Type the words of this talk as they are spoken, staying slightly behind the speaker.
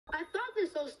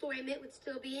this old story Mitt would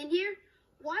still be in here.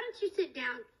 Why don't you sit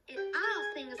down and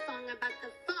I'll sing a song about the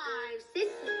 5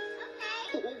 sisters.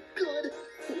 Okay. Oh, good.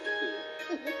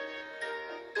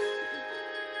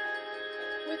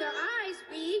 With our eyes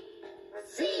we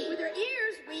See. with our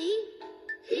ears we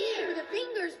Hear. with our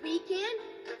fingers we can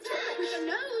Touch. with our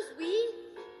nose we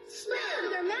Smell.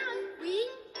 with our mouth we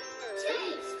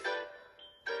Taste.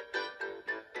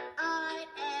 I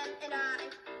am an eye.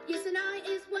 Yes, an eye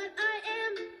is what I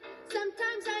am.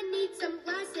 Sometimes I need some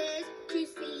glasses to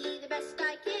see the best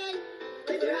I can.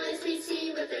 With our eyes we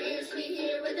see, with our ears we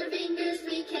hear, with our fingers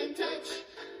we can touch.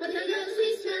 With our nose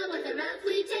we smell, with our mouth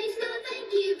we taste. No,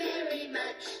 thank you very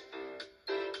much.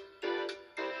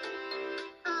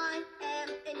 I am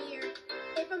an ear.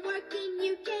 If I'm working,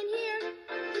 you can hear.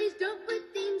 Please don't put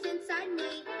things inside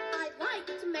me. I'd like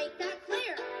to make that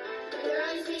clear. With our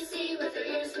eyes we see, with our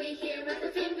ears we hear, with our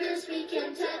fingers we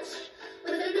can touch.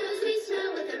 With our nose we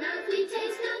smell, with our mouth we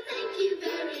taste. No, thank you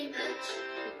very much.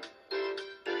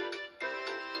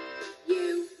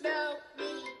 You know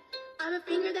me. I'm a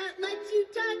finger that lets you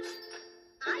touch.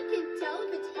 I can tell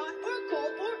if it's hot or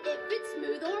cold or if it's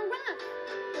smooth or rough.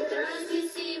 With our eyes we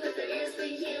see, with our ears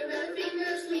we hear, with our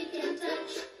fingers we can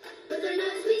touch. With our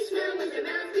nose we smell, with our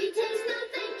mouth we